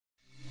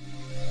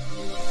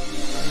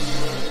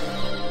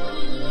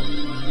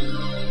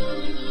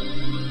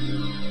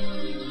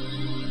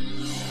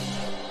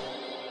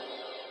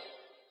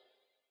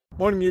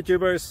Morning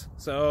YouTubers.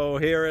 So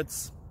here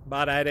it's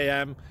about 8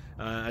 a.m.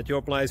 At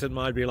your place it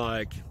might be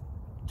like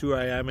 2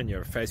 a.m. and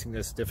you're facing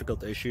this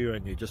difficult issue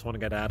and you just want to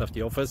get out of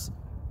the office.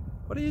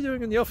 What are you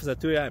doing in the office at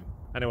 2 a.m.?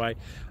 Anyway,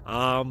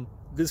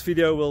 this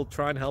video will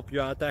try and help you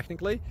out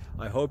technically.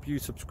 I hope you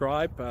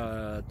subscribe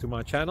to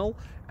my channel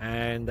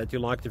and that you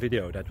like the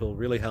video. That will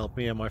really help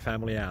me and my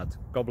family out.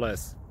 God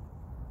bless.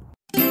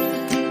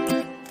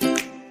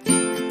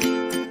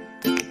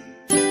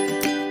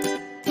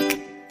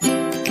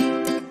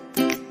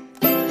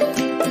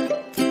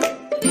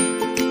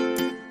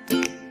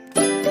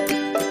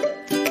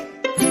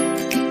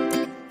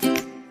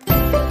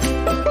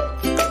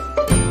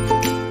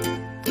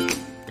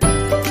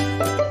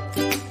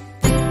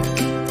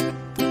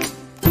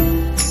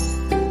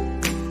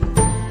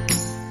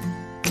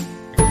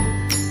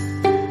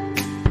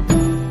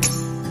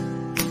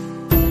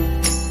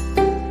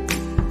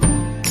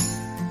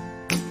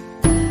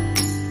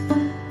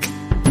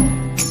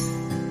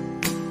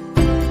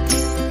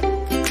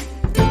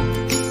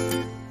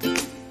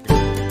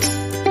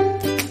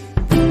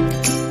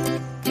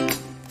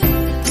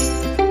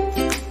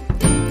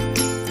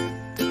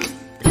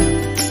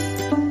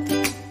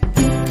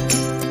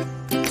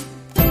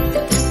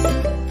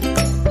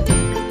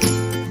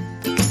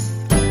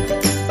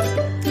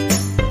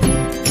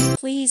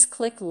 Please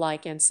click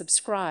like and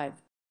subscribe.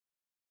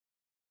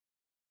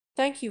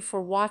 Thank you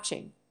for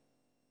watching.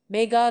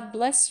 May God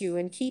bless you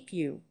and keep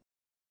you.